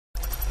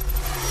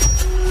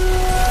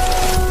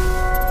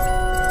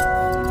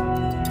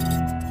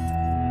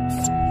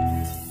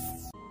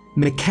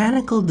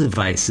Mechanical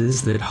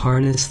devices that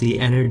harness the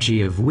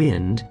energy of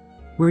wind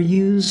were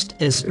used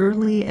as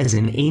early as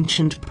in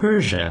ancient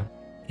Persia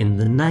in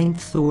the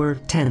 9th or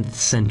 10th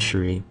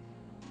century.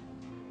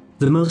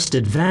 The most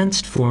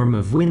advanced form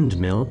of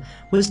windmill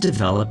was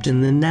developed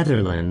in the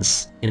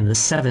Netherlands in the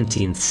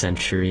 17th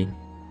century.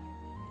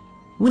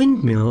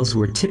 Windmills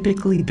were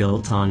typically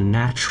built on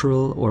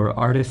natural or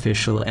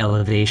artificial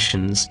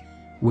elevations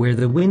where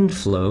the wind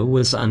flow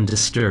was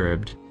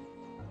undisturbed.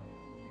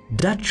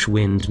 Dutch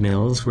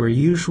windmills were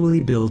usually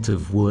built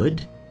of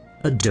wood,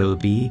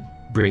 adobe,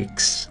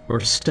 bricks, or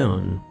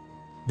stone.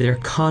 Their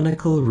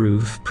conical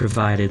roof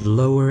provided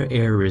lower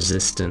air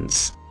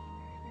resistance.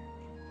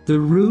 The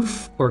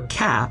roof or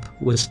cap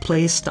was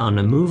placed on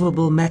a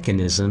movable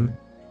mechanism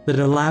that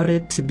allowed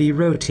it to be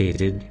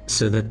rotated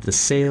so that the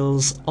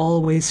sails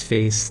always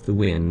faced the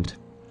wind.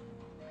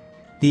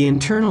 The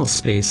internal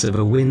space of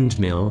a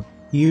windmill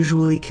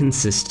usually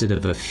consisted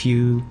of a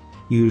few,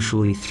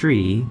 usually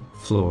 3,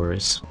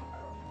 floors.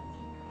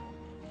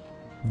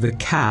 The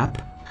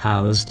cap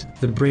housed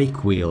the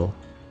brake wheel,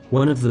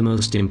 one of the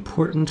most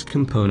important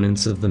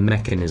components of the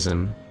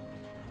mechanism.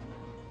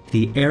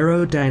 The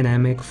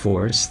aerodynamic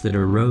force that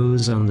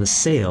arose on the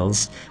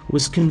sails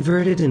was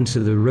converted into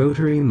the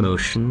rotary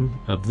motion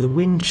of the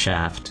wind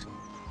shaft.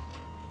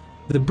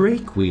 The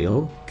brake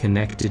wheel,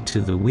 connected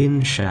to the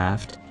wind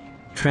shaft,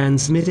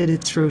 transmitted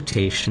its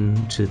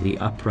rotation to the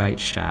upright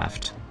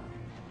shaft.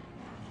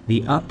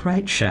 The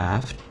upright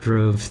shaft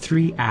drove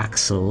 3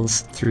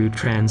 axles through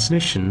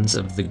transmissions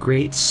of the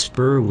great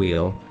spur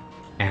wheel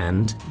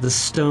and the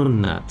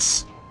stone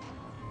nuts.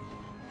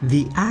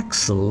 The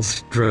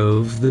axles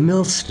drove the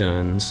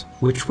millstones,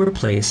 which were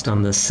placed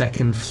on the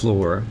 2nd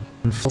floor,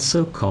 and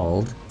also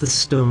called the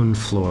stone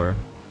floor.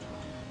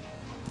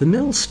 The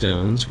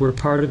millstones were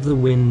part of the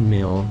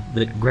windmill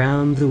that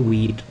ground the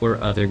wheat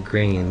or other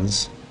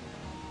grains.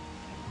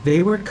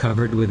 They were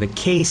covered with a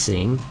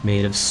casing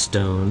made of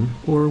stone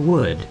or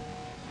wood.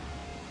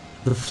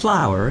 The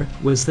flour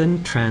was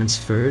then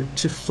transferred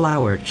to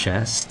flour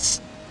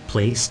chests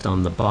placed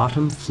on the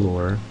bottom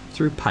floor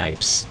through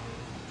pipes.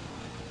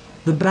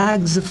 The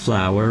bags of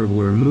flour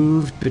were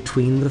moved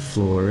between the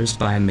floors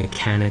by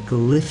mechanical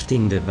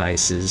lifting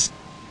devices,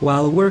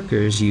 while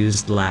workers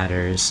used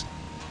ladders.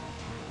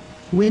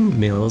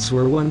 Windmills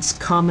were once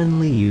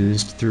commonly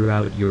used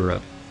throughout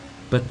Europe,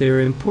 but their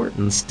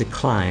importance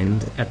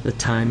declined at the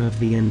time of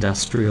the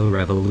Industrial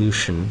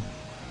Revolution.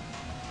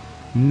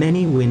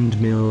 Many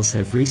windmills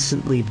have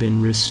recently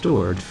been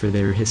restored for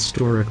their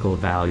historical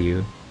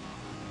value.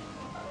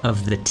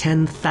 Of the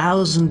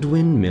 10,000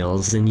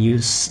 windmills in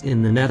use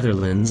in the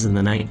Netherlands in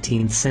the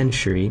 19th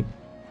century,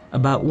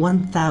 about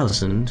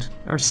 1,000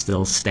 are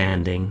still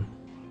standing.